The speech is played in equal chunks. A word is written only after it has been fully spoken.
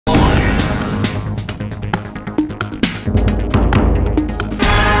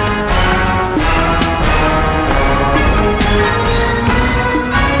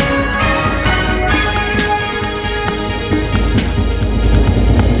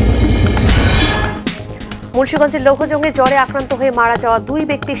মুন্সিগঞ্জের লৌহজঙ্গে জ্বরে আক্রান্ত হয়ে মারা যাওয়া 2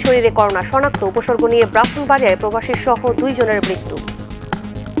 ব্যক্তির শরীরে করোনা শনাক্ত। উপসর্গ নিয়ে ব্রাহ্মণবাড়িয়ায় প্রবাসী সহ 2 জনের মৃত্যু।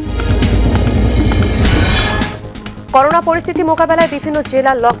 করোনা পরিস্থিতি মোকাবেলায় বিভিন্ন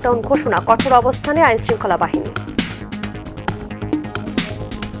জেলার লকডাউন ঘোষণা, কঠোর অবস্থানে আইনশৃঙ্খলা বাহিনী।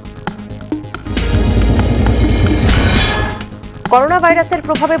 করোনা ভাইরাসের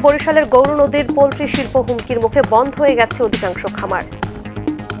প্রভাবে বরিশালের গৌর নদীর পোল্ট্রি শিল্প হুমকির মুখে, বন্ধ হয়ে গেছে অধিকাংশ খামার।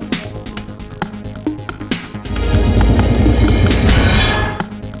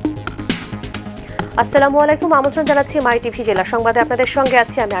 আসসালামু আলাইকুম, আমন্ত্রণ জানাচ্ছি MyTV জেলা সংবাদে। আপনাদের সঙ্গে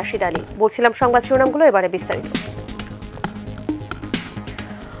আছি আমি আশিদ আলী। বলছিলাম সংবাদ শিরোনামগুলো, এবারে বিস্তারিত।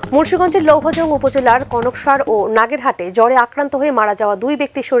 মুন্সিগঞ্জের লৌহজং উপজেলার কনকসার ও নাগেরহাটে জ্বরে আক্রান্ত হয়ে মারা যাওয়া 2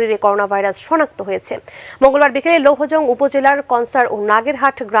 ব্যক্তির শরীরে করোনা ভাইরাস শনাক্ত হয়েছে। মঙ্গলবার বিকেলে লৌহজং উপজেলার কনসার ও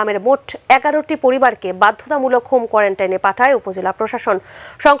নাগেরহাট গ্রামের মোট 11টি পরিবারকে বাধ্যতামূলক হোম কোয়ারেন্টাইনে পাঠায় উপজেলা প্রশাসন।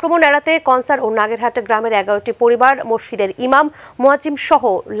 সংক্রমণ এড়াতে কনসার ও নাগেরহাট গ্রামের 11টি পরিবার, মসজিদের ইমাম, মুয়াজ্জিম সহ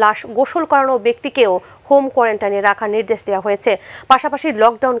লাশ গোসল করানো ব্যক্তিকেও হোম কোয়ারেন্টাইনে রাখার নির্দেশ দেওয়া হয়েছে। পাশাপাশি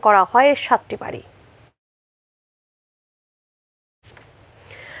লকডাউন করা হয় 7টি বাড়ি।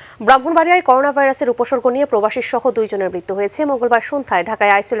 ব্রাহ্মণবাড়িয়ায় করোনা ভাইরাসের উপসর্গ নিয়ে প্রবাসী সহ 2 জনের মৃত্যু হয়েছে। মঙ্গলবার সন্ধ্যায়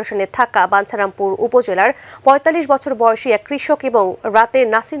ঢাকায় আইসোলেশনে থাকা বাঞ্ছারামপুর উপজেলার 45 বছর বয়সী এক কৃষক এবং রাতে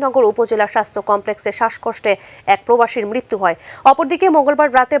নাসিরনগর উপজেলা স্বাস্থ্য কমপ্লেক্সে শ্বাসকষ্টে এক প্রবাসীর মৃত্যু হয়। অপরদিকে মঙ্গলবার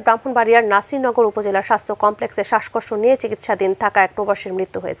রাতে ব্রাহ্মণবাড়িয়ার নাসিরনগর উপজেলা স্বাস্থ্য কমপ্লেক্সে শ্বাসকষ্ট নিয়ে চিকিৎসাধীন থাকা এক প্রবাসীর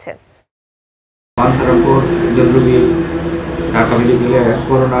মৃত্যু হয়েছে। বাঞ্ছারামপুর জরুরি ঢাকা মেডিকেলে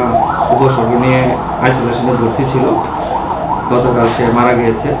করোনা উপসর্গ নিয়ে আইসোলেশনে ভর্তি ছিল। গতকাল সে মারা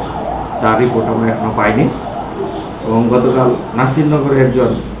গিয়েছে, তার রিপোর্ট আমরা এখনো পাইনি। এবং গতকাল নাসিরনগরে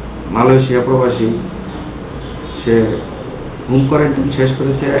একজন মালয়েশিয়া প্রবাসী, সে হোম কোয়ারেন্টাইন শেষ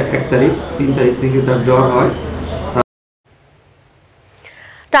করেছে 1 তারিখ। 3 তারিখ থেকে তার জ্বর হয়।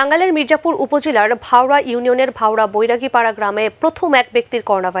 টাঙ্গাইলের মির্জাপুর উপজেলার ভাওড়া ইউনিয়নের ভাওড়া বৈরাগীপাড়া গ্রামে প্রথম এক ব্যক্তির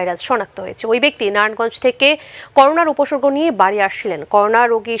করোনা ভাইরাস শনাক্ত হয়েছে। ওই ব্যক্তি নারায়ণগঞ্জ থেকে করোনার উপসর্গ নিয়ে বাড়ি আসছিলেন। করোনা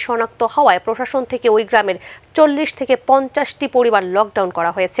রোগী শনাক্ত হওয়ায় প্রশাসন থেকে ওই গ্রামের 40 থেকে 50টি পরিবার লকডাউন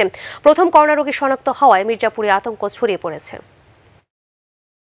করা হয়েছে। প্রথম করোনা রোগী শনাক্ত হওয়ায় মির্জাপুরে আতঙ্ক ছড়িয়ে পড়েছে।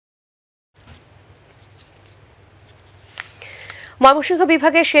 ময়মনসিংহ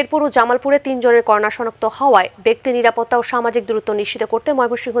বিভাগের শেরপুর ও জামালপুরে 3 জনের করোনা শনাক্ত হওয়ায় ব্যক্তি নিরাপত্তা ও সামাজিক দূরত্ব নিশ্চিত করতে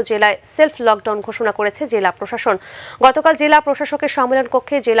ময়মনসিংহ জেলায় সেলফ লকডাউন ঘোষণা করেছে জেলা প্রশাসন। গতকাল জেলা প্রশাসকের সম্মেলন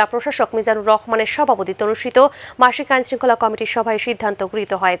কক্ষে জেলা প্রশাসক মিজানুর রহমানের সভাপতিত্বে অনুষ্ঠিত মাসিক আইনশৃঙ্খলা কমিটির সভায় সিদ্ধান্ত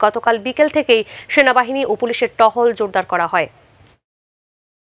গৃহীত হয়। গতকাল বিকেল থেকেই সেনাবাহিনী ও পুলিশের টহল জোরদার করা হয়।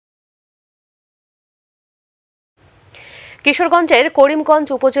 কিশোরগঞ্জের করিমগঞ্জ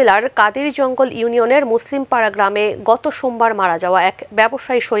উপজেলার কাদিরজঙ্গল ইউনিয়নের মুসলিমপাড়া গ্রামে গত সোমবার মারা যাওয়া এক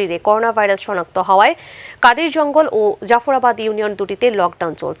ব্যবসায়ীর শরীরে করোনা ভাইরাস শনাক্ত হওয়ায় কাদিরজঙ্গল ও জাফরাবাদ ইউনিয়ন দুটিতে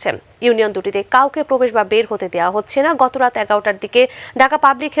লকডাউন চলছে। ইউনিয়ন দুটিতে কাউকে প্রবেশ বা বের হতে দেওয়া হচ্ছে না। গতরাত 11টার দিকে ঢাকা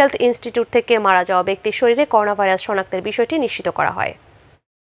পাবলিক হেলথ ইনস্টিটিউট থেকে মারা যাওয়া ব্যক্তির শরীরে করোনা ভাইরাস শনাক্তের বিষয়টি নিশ্চিত করা হয়।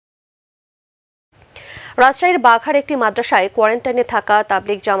 রাজশাহীর বাঘার একটি মাদ্রাসায় কোয়ারেন্টাইনে থাকা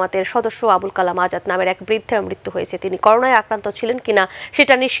তাবলিগ জামাতের সদস্য আবুল কালাম আজাদ নামের এক বৃদ্ধের মৃত্যু হয়েছে। তিনি করোনায় আক্রান্ত ছিলেন কিনা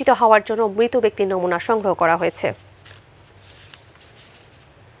সেটা নিশ্চিত হওয়ার জন্য মৃত ব্যক্তির নমুনা সংগ্রহ করা হয়েছে।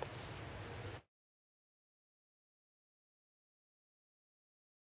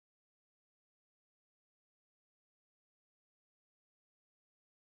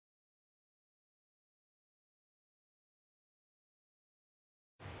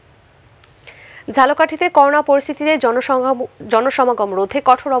 ঝালকাঠিতে করোনা পরিস্থিতিতে জনসমাগম রোধে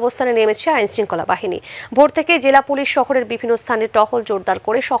কঠোর অবস্থানে নেমেছে আইনশৃঙ্খলা বাহিনী। ভোর থেকে জেলা পুলিশ শহরের বিভিন্ন স্থানে টহল জোরদার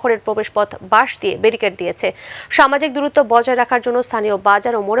করে শহরের প্রবেশপথ বাঁশ দিয়ে ব্যারিকেড দিয়েছে। সামাজিক দূরত্ব বজায় রাখার জন্য স্থানীয়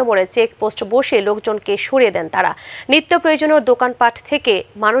বাজার ও মোড়ে মোড়ে চেকপোস্ট বসে লোকজনকে সরিয়ে দেন তারা। নিত্য প্রয়োজনীয় দোকানপাট থেকে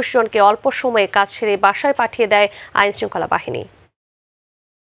মানুষজনকে অল্প সময়ে কাজ সেরে বাসায় পাঠিয়ে দেয় আইনশৃঙ্খলা বাহিনী।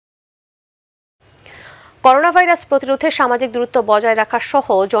 করোনা ভাইরাস প্রতিরোধে সামাজিক দূরত্ব বজায় রাখা সহ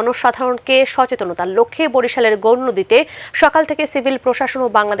জনসাধারণকে সচেতনতার লক্ষ্যে বরিশালের গৌর নদীতে সকাল থেকে সিভিল প্রশাসন ও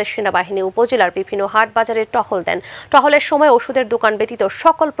বাংলাদেশ সেনাবাহিনী উপজেলার বিভিন্ন হাট বাজারে টহল দেন। টহলের সময় ওষুধের দোকান ব্যতীত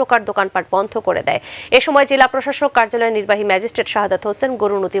সকল প্রকার দোকানপাট বন্ধ করে দেয়। এ সময় জেলা প্রশাসক কার্যালয়ের নির্বাহী ম্যাজিস্ট্রেট শাহাদাত হোসেন,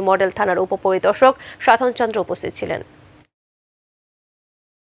 গৌর নদী মডেল থানার উপপরিদর্শক সাধন চন্দ্র উপস্থিত ছিলেন।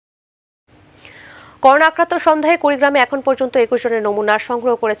 করোনা আক্রান্ত সন্দেহে কুড়িগ্রামে এখন পর্যন্ত 21 জনের নমুনা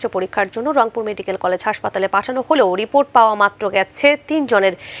সংগ্রহ করেছে পরীক্ষার জন্য। রংপুর মেডিকেল কলেজ হাসপাতালে পাঠানো হলেও রিপোর্ট পাওয়া মাত্র গেছে 3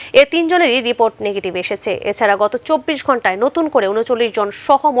 জনের। এই 3 জনেরই রিপোর্ট নেগেটিভ এসেছে। এছাড়া গত 24 ঘন্টায় নতুন করে 39 জন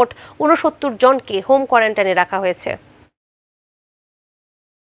সহ মোট 69 জনকে হোম কোয়ারেন্টাইনে রাখা হয়েছে।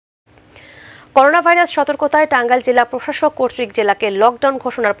 করোনা ভাইরাস সতর্কতায় টাঙ্গাইল জেলা প্রশাসক কর্তৃক জেলাকে লকডাউন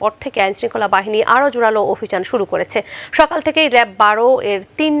ঘোষণার পর থেকে আইনশৃঙ্খলা বাহিনী আরও জোরালো অভিযান শুরু করেছে। সকাল থেকেই র্যাব 12 এর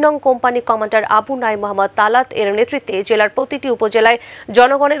 3 নং কোম্পানি কমান্ডার আবু নাই মোহাম্মদ তালাত এর নেতৃত্বে জেলার প্রতিটি উপজেলায়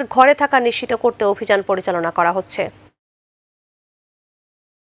জনগণের ঘরে থাকা নিশ্চিত করতে অভিযান পরিচালনা করা হচ্ছে।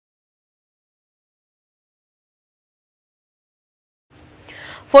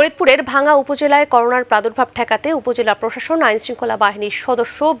 ফরিদপুরের ভাঙ্গা উপজেলায় করোনার প্রাদুর্ভাব ঠেকাতে উপজেলা প্রশাসন আইনশৃঙ্খলা বাহিনীর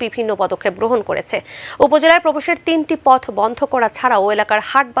সদস্য বিভিন্ন পদক্ষেপ গ্রহণ করেছে। উপজেলায় প্রবেশের 3টি পথ বন্ধ করা ছাড়াও এলাকার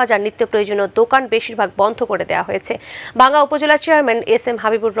হাট বাজার নিত্য প্রয়োজনীয় দোকান বেশিরভাগ বন্ধ করে দেওয়া হয়েছে। ভাঙ্গা উপজেলা চেয়ারম্যান SM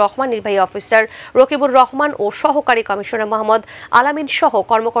হাবিবুর রহমান, নির্বাহী অফিসার রকিবুর রহমান ও সহকারী কমিশনার মোহাম্মদ আলামিন সহ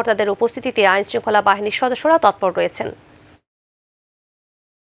কর্মকর্তাদের উপস্থিতিতে আইনশৃঙ্খলা বাহিনীর সদস্যরা তৎপর রয়েছেন।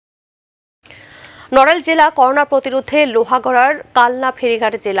 নড়াইল জেলা করোনা প্রতিরোধে লোহাগড়ার কালনা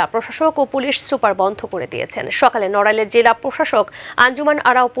ফেরিঘাট জেলা প্রশাসক ও পুলিশ সুপার বন্ধ করে দিয়েছেন। সকালে নড়াইলের জেলা প্রশাসক আঞ্জুমান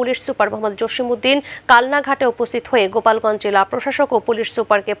আরা ও পুলিশ সুপার মোহাম্মদ জসিমউদ্দিন কালনা ঘাটে উপস্থিত হয়ে গোপালগঞ্জ জেলা প্রশাসক ও পুলিশ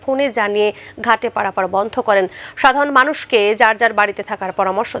সুপারকে ফোনে জানিয়ে ঘাটে পারাপার বন্ধ করেন। সাধারণ মানুষকে যার যার বাড়িতে থাকার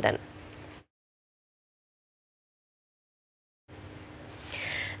পরামর্শ দেন।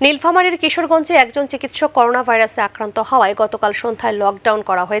 নীলফামারীর কিশোরগঞ্জে একজন চিকিৎসক করোনা ভাইরাসে আক্রান্ত হওয়ায় গতকাল সন্ধ্যায় লকডাউন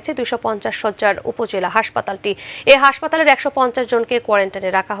করা হয়েছে 250 শয্যার উপজেলা হাসপাতালটি। এই হাসপাতালের 150 জনকে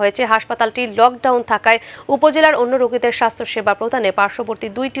কোয়ারেন্টাইনে রাখা হয়েছে। হাসপাতালটি লকডাউন থাকায় উপজেলার অন্য রোগীদের স্বাস্থ্যসেবা প্রদানে পার্শ্ববর্তী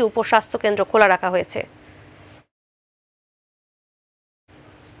 2টি উপস্বাস্থ্য কেন্দ্র খোলা রাখা হয়েছে।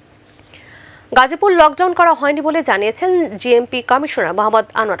 গাজীপুর লকডাউন করা হয়নি বলে জানিয়েছেন জিএমপি কমিশনার মোহাম্মদ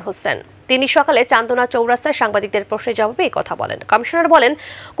আনোয়ার হোসেন। তিনি সকালে চান্দনা চৌরাস্তায় সাংবাদিকদের প্রশ্নের জবাবে এই কথা বলেন। কমিশনার বলেন,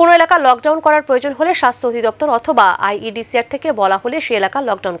 কোন এলাকা লকডাউন করার প্রয়োজন হলে স্বাস্থ্য অধিদপ্তর অথবা IEDCR থেকে বলা হলে সেই এলাকা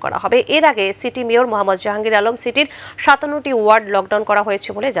লকডাউন করা হবে। এর আগে সিটি মেয়র মোহাম্মদ জাহাঙ্গীর আলম সিটির 57টি ওয়ার্ড লকডাউন করা হয়েছে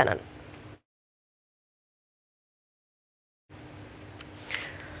বলে জানান।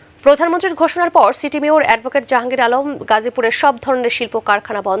 প্রধানমন্ত্রীর ঘোষণার পর city mayor advocate Jahangir Alam গাজীপুরের সব ধরনের শিল্প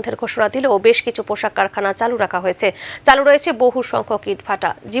কারখানা বন্ধের ঘোষণা দিলেও বেশ কিছু পোশাক কারখানা চালু রাখা হয়েছে। চালু রয়েছে বহু সংখ্যক ইট ভাটা।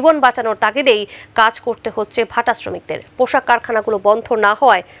 জীবন বাঁচানোর তাগিদেই কাজ করতে হচ্ছে ভাটা শ্রমিকদের। পোশাক কারখানাগুলো বন্ধ না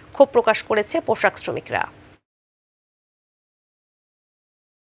হওয়ায় ক্ষোভ প্রকাশ করেছে পোশাক শ্রমিকরা।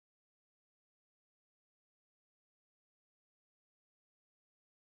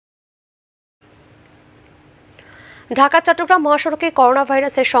 ঢাকা চট্টগ্রাম মহাসড়কে করোনা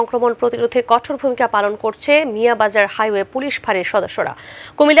ভাইরাসের সংক্রমণ প্রতিরোধে কঠোর ভূমিকা পালন করছে মিয়াবাজার হাইওয়ে পুলিশ ফাঁড়ির সদস্যরা।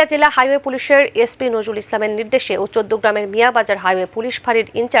 কুমিল্লা জেলা হাইওয়ে পুলিশের SP নজরুল ইসলামের নির্দেশে ও 14 গ্রামের মিয়াবাজার হাইওয়ে পুলিশ ফাঁড়ির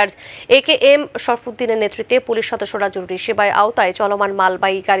ইনচার্জ AKM শরফুদ্দিনের নেতৃত্বে পুলিশ সদস্যরা জরুরি সেবায় আওতায় চলমান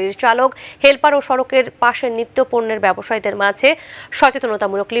মালবাহী গাড়ির চালক, হেলপার ও সড়কের পাশে নিত্য পণ্যের ব্যবসায়ীদের মাঝে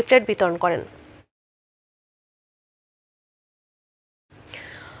সচেতনতামূলক লিফলেট বিতরণ করেন।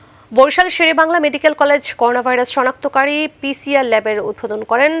 Barishal Sherebangla medical college corona virus শনাক্তকারী PCR ল্যাবের উদ্বোধন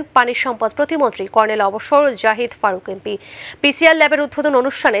করেন পানি সম্পদ প্রতিমন্ত্রী কর্নেল অবসর জাহিদ ফারুক MP। PCR ল্যাবের উদ্বোধন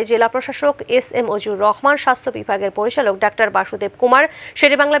অনুষ্ঠানে জেলা প্রশাসক SM অজুর রহমান, স্বাস্থ্য বিভাগের পরিচালক doctor Basudeb Kumar,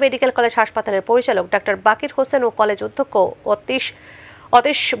 Sherebangla medical college হাসপাতালের পরিচালক ডাক্তার বাকির হোসেন ও কলেজ অধ্যক্ষ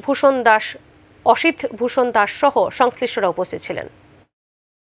অসিত ভূষণ দাস সহ সংশ্লিষ্টরা উপস্থিত ছিলেন।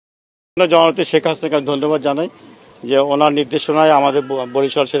 জননেত্রী শেখ হাসিনাকে ধন্যবাদ জানাই যে ওনার নির্দেশনায় আমাদের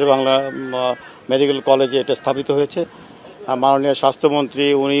বরিশাল শেরেবাংলা মেডিকেল কলেজে এটা স্থাপিত হয়েছে। মাননীয় স্বাস্থ্যমন্ত্রী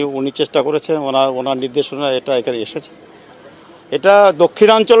উনি চেষ্টা করেছেন, ওনার নির্দেশনায় এটা এখানে এসেছে। এটা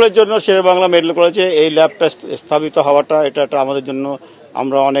দক্ষিণাঞ্চলের জন্য শেরেবাংলা মেডিকেল কলেজে এই ল্যাবটা স্থাপিত হওয়াটা এটা আমাদের জন্য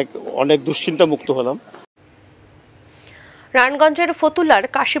আমরা অনেক দুশ্চিন্তা মুক্ত হলাম। নারায়ণগঞ্জের ফতুল্লার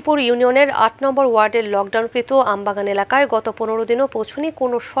কাশীপুর ইউনিয়নের 8 নম্বর ওয়ার্ডের লকডাউনকৃত আমবাগান এলাকায় গত 15 দিনও পৌঁছনি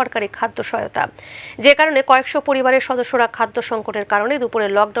কোনো সরকারি খাদ্য সহায়তা, যে কারণে কয়েকশো পরিবারের সদস্যরা খাদ্য সংকটের কারণে দুপুরে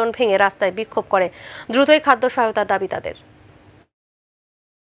লকডাউন ভেঙে রাস্তায় বিক্ষোভ করে। দ্রুতই খাদ্য সহায়তার দাবি তাদের।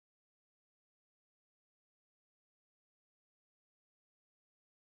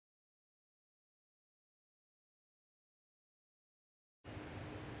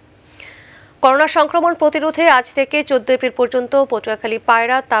 করোনা সংক্রমণ প্রতিরোধে আজ থেকে 14 এপ্রিল পর্যন্ত পটুয়াখালী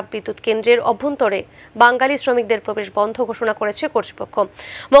পায়রা তাপবিদ্যুৎ কেন্দ্রের অভ্যন্তরে বাঙালি শ্রমিকদের প্রবেশ বন্ধ ঘোষণা করেছে কর্তৃপক্ষ।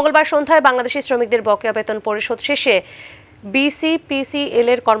 মঙ্গলবার সন্ধ্যায় বাংলাদেশি শ্রমিকদের বকেয়া বেতন পরিশোধ শেষে BCPCL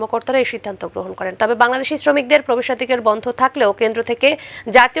এর কর্মকর্তারা এই সিদ্ধান্ত গ্রহণ করেন। তবে বাংলাদেশি শ্রমিকদের প্রবেশাধিকার বন্ধ থাকলেও কেন্দ্র থেকে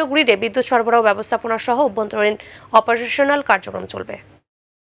জাতীয় গ্রিডে বিদ্যুৎ সরবরাহ ব্যবস্থাপনা সহ অভ্যন্তরীণ অপারেশনাল কার্যক্রম চলবে।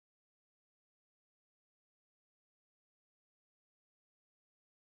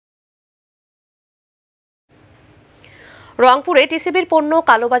 রংপুরে টিসিবির পণ্য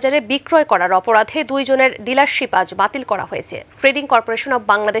কালোবাজারে বিক্রয় করার অপরাধে 2 জনের ডিলারশিপ আজ বাতিল করা হয়েছে। ট্রেডিং কর্পোরেশন অব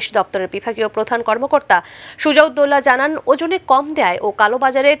বাংলাদেশ দপ্তরের বিভাগীয় প্রধান কর্মকর্তা সুজাউদ্দৌলা জানান, ওজনে কম দেয় ও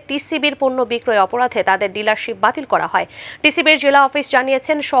কালোবাজারে টিসিবির পণ্য বিক্রয় অপরাধে তাদের ডিলারশিপ বাতিল করা হয়। টিসিবির জেলা অফিস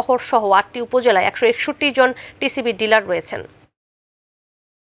জানিয়েছেন, শহর সহ 8টি উপজেলায় 161 জন টিসিবির ডিলার রয়েছেন।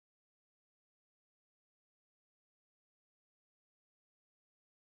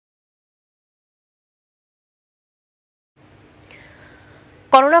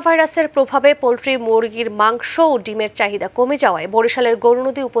 করোনা ভাইরাসের প্রভাবে পোল্ট্রি, মুরগির মাংস ও ডিমের চাহিদা কমে যাওয়ায় বরিশালের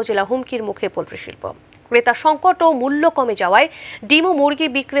গৌরনদী উপজেলা হুমকির মুখে পোল্ট্রি শিল্প। ক্রেতা সংকট ও মূল্য কমে যাওয়ায় ডিম ও মুরগি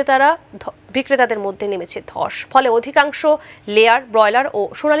বিক্রেতাদের মধ্যে নেমেছে ধস। ফলে অধিকাংশ লেয়ার, ব্রয়লার ও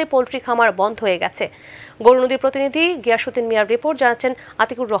সোনালী পোল্ট্রি খামার বন্ধ হয়ে গেছে। গৌরনদীর প্রতিনিধি গিয়াসুদ্দিন মিয়ার রিপোর্ট, জানাচ্ছেন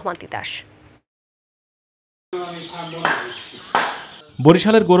আতিকুর রহমান তিতাস।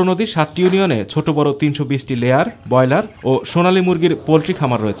 বরিশালের গৌরনদীর 7টি ইউনিয়নে ছোট বড় 320টি লেয়ার, ব্রয়লার ও সোনালী মুরগির পোল্ট্রি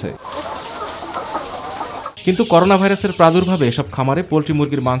খামার রয়েছে। কিন্তু করোনা ভাইরাসের প্রাদুর্ভাবে এসব খামারে পোল্ট্রি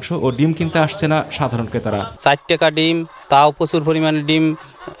মুরগির মাংস ও ডিম কিনতে আসছে না সাধারণ ক্রেতারা। 4 টাকা ডিম, তাও প্রচুর পরিমাণে ডিম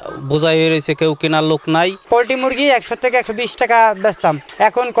বোঝাই হয়ে রয়েছে, কেউ কেনার লোক নাই। পোল্ট্রি মুরগি 100 থেকে 120 টাকা বেচতাম,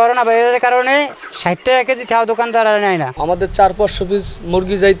 এখন করোনা ভাইরাসের কারণে 60 টাকা কেজি তাও দোকানদাররা নেয় না। আমাদের 400-500 পিস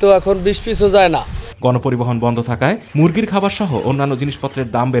মুরগি যাইতো, এখন 20 পিসও যায় না। গণপরিবহন বন্ধ থাকায় মুরগির খাবার সহ অন্যান্য জিনিসপত্রের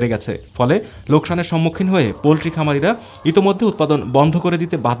দাম বেড়ে গেছে। ফলে লোকসানের সম্মুখীন হয়ে পোল্ট্রি খামারিরা ইতোমধ্যে উৎপাদন বন্ধ করে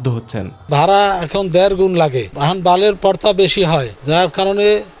দিতে বাধ্য হচ্ছেন। ভাড়া এখন 1.5 গুণ লাগে, এখন বালের পর্তা বেশি হয়, যার কারণে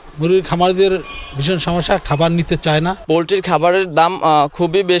মুরগির খামারিদের ভীষণ সমস্যা, খাবার নিতে চায় না। পোল্ট্রির খাবারের দাম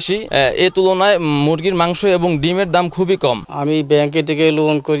খুবই বেশি, এ তুলনায় মুরগির মাংস এবং ডিমের দাম খুবই কম। আমি ব্যাংকে থেকে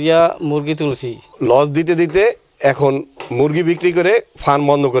লোন করিয়া মুরগি তুলছি। লস দিতে দিতে এখন মুরগি বিক্রি করে ফার্ম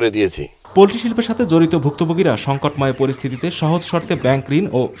বন্ধ করে দিয়েছি। পোল্ট্রি শিল্পের সাথে জড়িত ভুক্তভোগীরা সংকটময় পরিস্থিতিতে সহজ শর্তে ব্যাংক ঋণ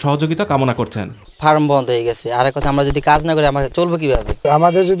ও সহযোগিতা কামনা করছেন। ফার্ম বন্ধ হয়ে গেছে, আর কথা আমরা যদি কাজ না করি আমরা চলবো কিভাবে?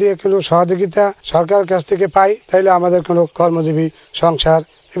 আমাদের যদি একটু সহযোগিতা সরকারের কাছ থেকে পাই, তাহলে আমাদের কোনো কর্মজীবী সংসার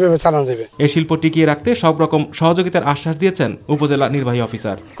এভাবে চালানো যাবে। এই শিল্প টিকিয়ে রাখতে সব রকম সহযোগিতার আশ্বাস দিয়েছেন উপজেলা নির্বাহী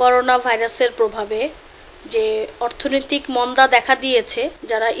অফিসার। করোনা ভাইরাসের প্রভাবে যে অর্থনৈতিক মন্দা দেখা দিয়েছে,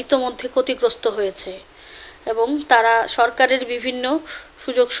 যারা ইতোমধ্যে ক্ষতিগ্রস্ত হয়েছে এবং তারা সরকারের বিভিন্ন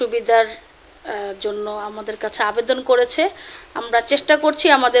সুযোগ সুবিধার জন্য আমাদের কাছে আবেদন করেছে। আমরা চেষ্টা করছি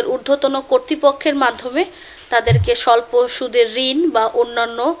আমাদের ঊর্ধ্বতন কর্তৃপক্ষের মাধ্যমে তাদেরকে স্বল্প সুদের ঋণ বা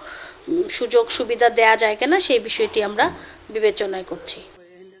অন্যান্য সুযোগ সুবিধা দেয়া যায় কিনা সেই বিষয়টি আমরা বিবেচনায় করছি।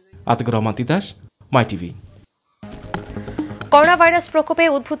 Atikur Rahman Titas, MyTV। Corona virus প্রকোপে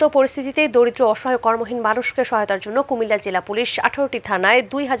উদ্ভূত পরিস্থিতিতে দরিদ্র অসহায় কর্মহীন মানুষকে সহায়তার জন্য কুমিল্লা জেলা পুলিশ 18টি থানায়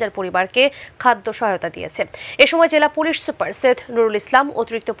 2000 পরিবারকে খাদ্য সহায়তা দিয়েছে। এ সময় জেলা পুলিশ সুপার সৈয়দ নুরুল ইসলাম,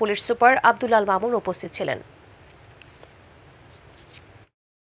 অতিরিক্ত পুলিশ সুপার আব্দুল আল মামুন উপস্থিত ছিলেন।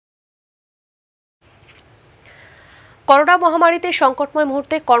 করোনা মহামারীতে সংকটময়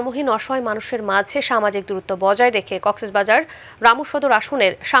মুহূর্তে কর্মহীন অসহায় মানুষের মাঝে সামাজিক দূরত্ব বজায় রেখে কক্সবাজার রামু সদর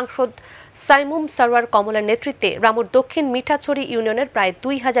আসনের সাংসদ সাইমুম সরওয়ার কমলের নেতৃত্বে রামুর দক্ষিণ মিঠাছড়ি ইউনিয়নের প্রায়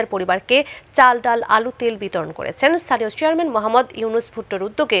 2000 পরিবারকে চাল, ডাল, আলু, তেল বিতরণ করেছেন। স্থানীয় চেয়ারম্যান মোহাম্মদ ইউনুস ভুট্টোর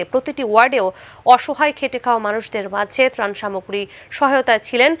উদ্যোগে প্রতিটি ওয়ার্ডেও অসহায় খেটে খাওয়া মানুষদের মাঝে ত্রাণ সামগ্রী সহায়তায়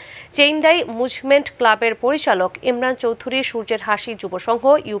ছিলেন চেইনদাই মুভমেন্ট ক্লাবের পরিচালক ইমরান চৌধুরী, সূর্যের হাসি যুব সংঘ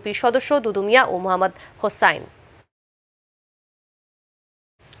ইউপি সদস্য দুদু মিয়া ও মোহাম্মদ হোসাইন।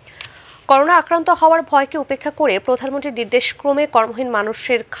 করোনা আক্রান্ত হওয়ার ভয়কে উপেক্ষা করে প্রধানমন্ত্রীর নির্দেশক্রমে কর্মহীন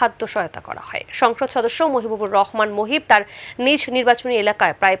মানুষের খাদ্য সহায়তা করা হয়। সংসদ সদস্য মহিবুবুর রহমান মহিব তার নিজ নির্বাচনী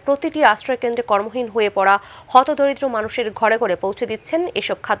এলাকায় প্রায় প্রতিটি আশ্রয়কেন্দ্রে কর্মহীন হয়ে পড়া হতদরিদ্র মানুষের ঘরে ঘরে পৌঁছে দিচ্ছেন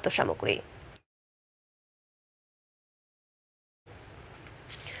এসব খাদ্য সামগ্রী।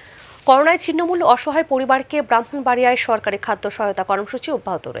 করোনায় ছিন্নমূল অসহায় পরিবারকে ব্রাহ্মণবাড়িয়ায় সরকারি খাদ্য সহায়তা কর্মসূচি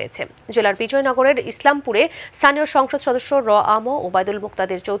অব্যাহত রয়েছে। জেলার বিজয়নগরের ইসলামপুরে স্থানীয় সংসদ সদস্য আম ওবায়দুল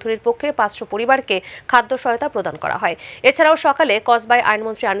মুক্তাদির চৌধুরীর পক্ষে 500 পরিবারকে খাদ্য সহায়তা প্রদান করা হয়। এছাড়াও সকালে কসবায়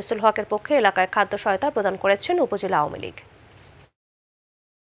আইনমন্ত্রী আনিসুল হকের পক্ষে এলাকায় খাদ্য সহায়তা প্রদান করেছেন উপজেলা আওয়ামী লীগ।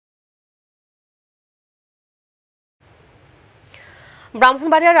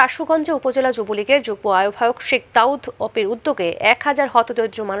 ব্রাহ্মণবাড়িয়ার আশুগঞ্জে উপজেলা যুবলীগের যুগ্ম আহ্বায়ক শেখ দাউদ অপির উদ্যোগে 1000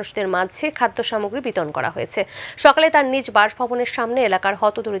 হতদরিদ্র মানুষদের মাঝে খাদ্য সামগ্রী বিতরণ করা হয়েছে। সকালে তার নিজ বাসভবনের সামনে এলাকার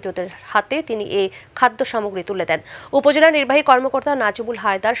হতদরিদ্রদের হাতে তিনি এই খাদ্য সামগ্রী তুলে দেন। উপজেলা নির্বাহী কর্মকর্তা নাজিবুল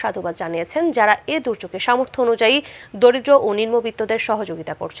হায়দার সাধুবাদ জানিয়েছেন যারা এ দুর্যোগে সামর্থ্য অনুযায়ী দরিদ্র ও নিম্নবিত্তদের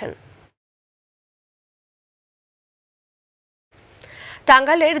সহযোগিতা করছেন।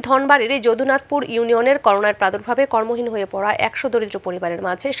 টাঙ্গাইলের ধনবাড়ির যদুনাথপুর ইউনিয়নের করোনার প্রাদুর্ভাবে কর্মহীন হয়ে পড়া 100 দরিদ্র পরিবারের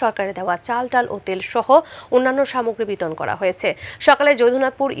মাঝে সরকারের দেওয়া চাল, ডাল ও তেল সহ অন্যান্য সামগ্রী বিতরণ করা হয়েছে। সকালে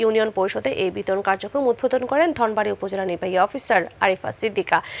যদুনাথপুর ইউনিয়ন পরিষদে এই বিতরণ কার্যক্রম উদ্বোধন করেন ধনবাড়ি উপজেলা নির্বাহী অফিসার আরিফা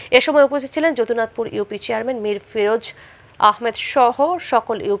সিদ্দিকা। এ সময় উপস্থিত ছিলেন যদুনাথপুর ইউপি চেয়ারম্যান মীর ফিরোজ আহমেদ সহ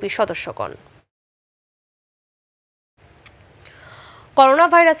সকল ইউপি সদস্যগণ। করোনা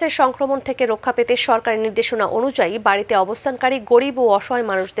ভাইরাসের সংক্রমণ থেকে রক্ষা পেতে সরকারের নির্দেশনা অনুযায়ী বাড়িতে অবস্থানকারী গরিব ও অসহায়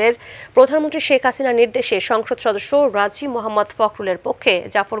মানুষদের প্রধানমন্ত্রী শেখ হাসিনার নির্দেশে সংসদ সদস্য রাজি মোহাম্মদ ফখরুলের পক্ষে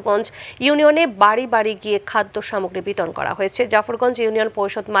জাফরগঞ্জ ইউনিয়নে বাড়ি বাড়ি গিয়ে খাদ্য সামগ্রী বিতরণ করা হয়েছে। জাফরগঞ্জ ইউনিয়ন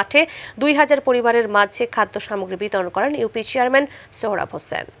পরিষদ মাঠে 2000 পরিবারের মাঝে খাদ্য সামগ্রী বিতরণ করেন ইউপি চেয়ারম্যান সোহরাব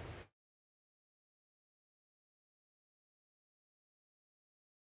হোসেন।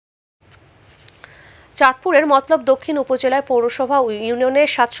 চাঁদপুরের মতলব দক্ষিণ উপজেলায় পৌরসভা ও ইউনিয়নের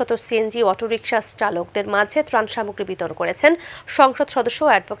 700 সিএনজি অটোরিকশা চালকদের মাঝে ত্রাণ সামগ্রী বিতরণ করেছেন সংসদ সদস্য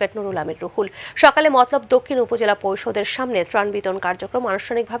অ্যাডভোকেট নুরুল আমির রুহুল। সকালে মতলব দক্ষিণ উপজেলা পরিষদের সামনে ত্রাণ বিতরণ কার্যক্রম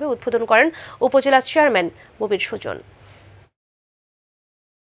আনুষ্ঠানিকভাবে উদ্বোধন করেন উপজেলা চেয়ারম্যান মুবির সুজন।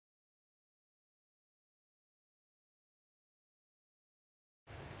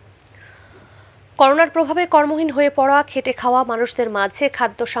 করোনার প্রভাবে কর্মহীন হয়ে পড়া খেটে খাওয়া মানুষদের মাঝে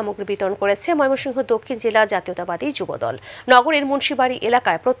খাদ্য সামগ্রী বিতরণ করেছে ময়মনসিংহ দক্ষিণ জেলা জাতীয়তাবাদী যুবদল। নগরের মুন্সিবাড়ি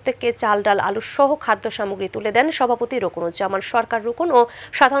এলাকায় প্রত্যেককে চাল ডাল আলু সহ খাদ্য সামগ্রী তুলে দেন সভাপতি রুকনুজ্জামান সরকার রুকন ও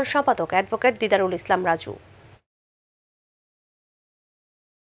সাধারণ সম্পাদক অ্যাডভোকেট দিদারুল ইসলাম রাজু।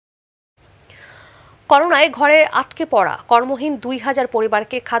 করোনায় ঘরে আটকে পড়া কর্মহীন 2000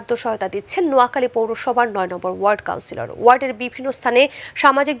 পরিবারকে খাদ্য সহায়তা দিচ্ছেন নোয়াখালী পৌরসভার 9 নম্বর ওয়ার্ড কাউন্সিলর। ওয়ার্ডের বিভিন্ন স্থানে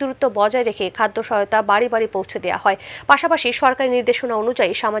সামাজিক দূরত্ব বজায় রেখে খাদ্য সহায়তা বাড়ি বাড়ি পৌঁছে দেওয়া হয়। পাশাপাশি সরকারি নির্দেশনা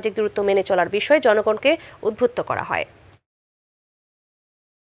অনুযায়ী সামাজিক দূরত্ব মেনে চলার বিষয়ে জনগণকে উদ্বুদ্ধ করা হয়।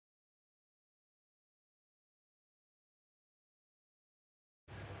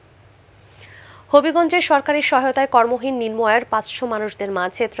 হবিগঞ্জে সরকারি সহায়তায় কর্মহীন নিম্ন আয়ের 500 মানুষদের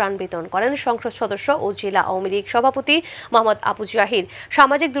মাঝে ত্রাণ বিতরণ করেন সংসদ সদস্য ও জেলা আওয়ামী লীগ সভাপতি মোহাম্মদ আবু জাহির।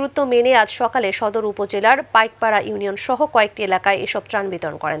 সামাজিক দূরত্ব মেনে আজ সকালে সদর উপজেলার পাইকপাড়া ইউনিয়ন সহ কয়েকটি এলাকায় এসব ত্রাণ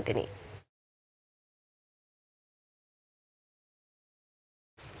বিতরণ করেন তিনি।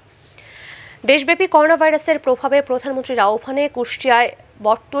 দেশব্যাপী করোনা ভাইরাসের প্রভাবে প্রধানমন্ত্রীর আহ্বানে কুষ্টিয়ায়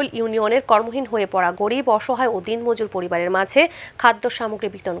বটতল ইউনিয়নের কর্মহীন হয়ে পড়া গরিব অসহায় ও দিনমজুর পরিবারের মাঝে খাদ্য সামগ্রী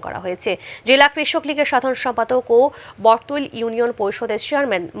বিতরণ করা হয়েছে। জেলা কৃষক লীগের সাধারণ সম্পাদক ও বটতল ইউনিয়ন পরিষদের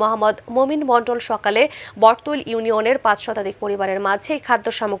চেয়ারম্যান মোহাম্মদ মমিন মণ্ডল সকালে বটতল ইউনিয়নের 5 শতাধিক পরিবারের মাঝে খাদ্য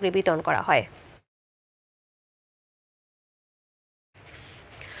সামগ্রী বিতরণ করা হয়।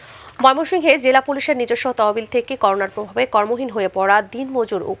 ময়মনসিংহে জেলা পুলিশের নিজস্ব তহবিল থেকে করোনার প্রভাবে কর্মহীন হয়ে পড়া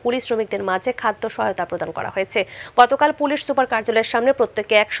দিনমজুর ও কুলি শ্রমিকদের মাঝে খাদ্য সহায়তা প্রদান করা হয়েছে। গতকাল পুলিশ সুপার কার্যালয়ের সামনে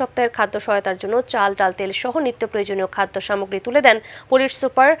প্রত্যেককে 1 সপ্তাহের খাদ্য সহায়তার জন্য চাল ডাল তেল সহ নিত্য প্রয়োজনীয় খাদ্য সামগ্রী তুলে দেন পুলিশ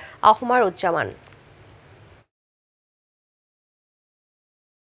সুপার আহমার উজ্জামান।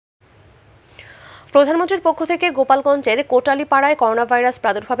 প্রধানমন্ত্রীর পক্ষ থেকে গোপালগঞ্জের কোটালীপাড়ায় করোনা ভাইরাস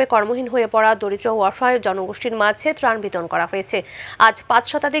প্রাদুর্ভাবে কর্মহীন হয়ে পড়া দরিদ্র ও অসহায় জনগোষ্ঠীর মাঝে ত্রাণ বিতরণ করা হয়েছে। আজ 5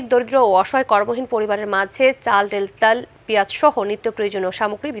 শতাধিক দরিদ্র ও অসহায় কর্মহীন পরিবারের মাঝে চাল ডাল পেঁয়াজ সহ নিত্য প্রয়োজনীয়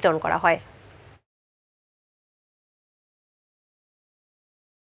সামগ্রী বিতরণ করা হয়।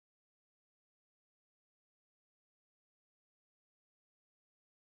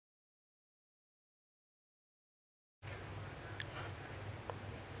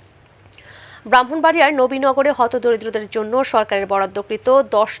 ব্রাহ্মণবাড়িয়ার নবীনগরে হতদরিদ্রদের জন্য সরকারের বরাদ্দকৃত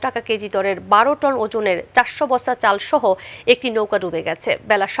 10 টাকা কেজি দরের 12 টন ওজনের 400 বস্তা চাল সহ একটি নৌকা ডুবে গেছে।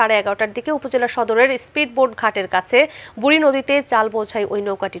 বেলা 11:30টার দিকে উপজেলা সদরের স্পিডবোট ঘাটের কাছে বুড়ি নদীতে চাল বোঝাই ওই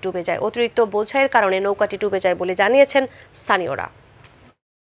নৌকাটি ডুবে যায়। অতিরিক্ত বোঝাইয়ের কারণে নৌকাটি ডুবে যায় বলে জানিয়েছেন স্থানীয়রা।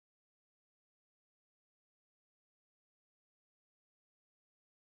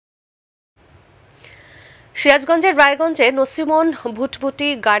 সিরাজগঞ্জের রায়গঞ্জে নসিমন ভুটভুটি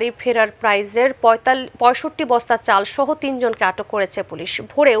গাড়ি ফেরার প্রাইজের 65 বস্তা চাল সহ 3 জনকে আটক করেছে পুলিশ।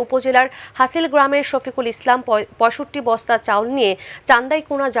 ভোরে উপজেলার হাসিল গ্রামের শফিকুল ইসলাম 65 বস্তা চাউল নিয়ে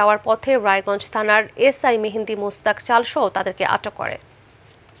চান্দাইকুনা যাওয়ার পথে রায়গঞ্জ থানার এসআই মেহেন্দি মোস্তাক চাল সহ তাদেরকে আটক করে।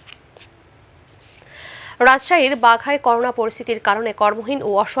 রাজশাহীর বাঘায় করোনা পরিস্থিতির কারণে কর্মহীন ও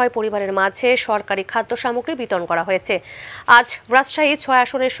অসহায় পরিবারের মাঝে সরকারি খাদ্য সামগ্রী বিতরণ করা হয়েছে। আজ রাজশাহী 6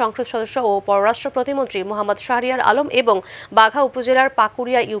 আসনের সংসদ সদস্য ও পররাষ্ট্র প্রতিমন্ত্রী মোহাম্মদ শাহরিয়ার আলম এবং বাঘা উপজেলার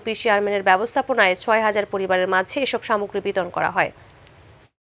পাকুড়িয়া ইউপি চেয়ারম্যানের ব্যবস্থাপনায় 6000 পরিবারের মাঝে এসব সামগ্রী বিতরণ করা হয়।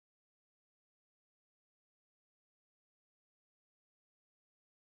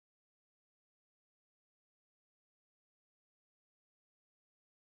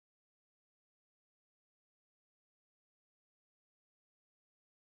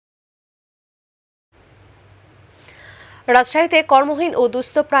 রাজশাহীতে কর্মহীন ও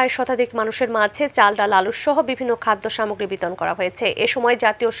দুস্থ প্রায় শতাধিক মানুষের মাঝে চাল ডাল আলু সহ বিভিন্ন খাদ্য সামগ্রী বিতরণ করা হয়েছে। এ সময়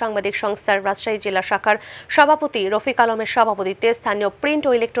জাতীয় সাংবাদিক সংস্থার রাজশাহী জেলা শাখার সভাপতি রফিক আলমের সভাপতিত্বে স্থানীয় প্রিন্ট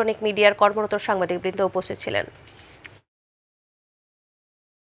ও ইলেকট্রনিক মিডিয়ার কর্মরত সাংবাদিকবৃন্দ উপস্থিত ছিলেন।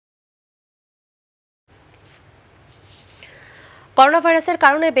 করোনা ভাইরাসের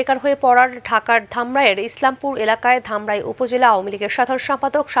কারণে বেকার হয়ে পড়ার ঢাকার ধামরাইয়ের ইসলামপুর এলাকায় ধামরাই উপজেলা আওয়ামী লীগের সাধারণ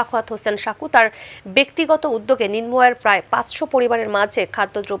সম্পাদক সাখাওয়াত হোসেন সাকু তার ব্যক্তিগত উদ্যোগে নিম্নআয়ের প্রায় 500 পরিবারের মাঝে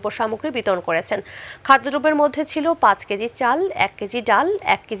খাদ্যদ্রব্য সামগ্রী বিতরণ করেছেন। খাদ্যদ্রব্যের মধ্যে ছিল 5 কেজি চাল, 1 কেজি ডাল,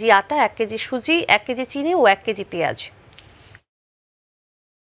 1 কেজি আটা, 1 কেজি সুজি, 1 কেজি চিনি ও 1 কেজি পেঁয়াজ।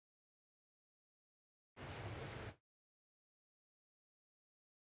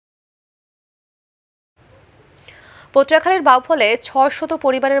 পটুয়াখালীর বাউফলে 600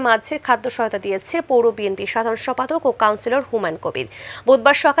 পরিবারের মাঝে খাদ্য সহায়তা দিয়েছে পৌর বিএনপি সাধারণ সম্পাদক ও কাউন্সিলর হুমায়ুন কবির।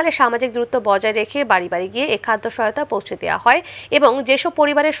 বুধবার সকালে সামাজিক দূরত্ব বজায় রেখে বাড়ি বাড়ি গিয়ে এই খাদ্য সহায়তা পৌঁছে দেওয়া হয় এবং যেসব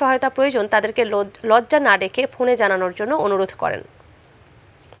পরিবারের সহায়তা প্রয়োজন তাদেরকে লজ্জা না রেখে ফোনে জানানোর জন্য অনুরোধ করেন।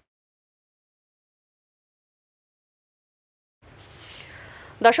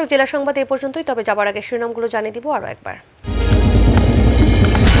 দর্শক, জেলা সংবাদ এই পর্যন্তই। তবে যাবার আগে শিরোনামগুলো জানিয়ে দিব আরও একবার।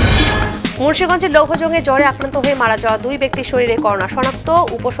 মুন্সিগঞ্জের লৌহজংয়ে জ্বরে আক্রান্ত হয়ে মারা যাওয়া 2 ব্যক্তির শরীরে করোনা শনাক্ত।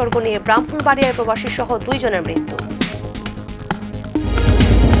 উপসর্গ নিয়ে ব্রাহ্মণবাড়িয়ার প্রবাসী সহ 2 জনের মৃত্যু।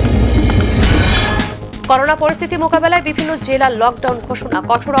 করোনা পরিস্থিতি মোকাবেলায় বিভিন্ন জেলার লকডাউন ঘোষণা,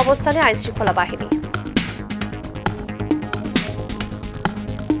 কঠোর অবস্থানে আইনশৃঙ্খলা বাহিনী।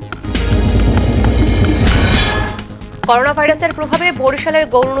 করোনা ভাইরাসের প্রভাবে বরিশালের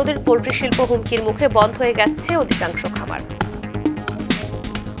গৌরনদীর পোল্ট্রি শিল্প হুমকির মুখে বন্ধ হয়ে গেছে অধিকাংশ খামার।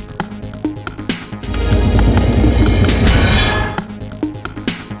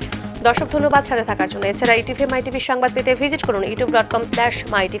 দর্শক, ধন্যবাদ সাথে থাকার জন্য। এছাড়া ইউটিউবে MyTV সংবাদ পেতে ভিজিট করুন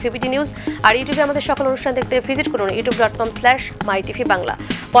youtube.com/mytvbd নিউজ, আর ইউটিউবে আমাদের সকল অনুষ্ঠান দেখতে ভিজিট করুন youtube.com/mytvbangla।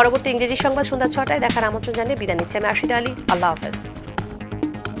 পরবর্তী ইংরেজি সংবাদ সন্ধ্যা 6টায় দেখার আমন্ত্রণ জানিয়ে বিদায় নিচ্ছি আমি আশিদা আলী। আল্লাহ হাফেজ।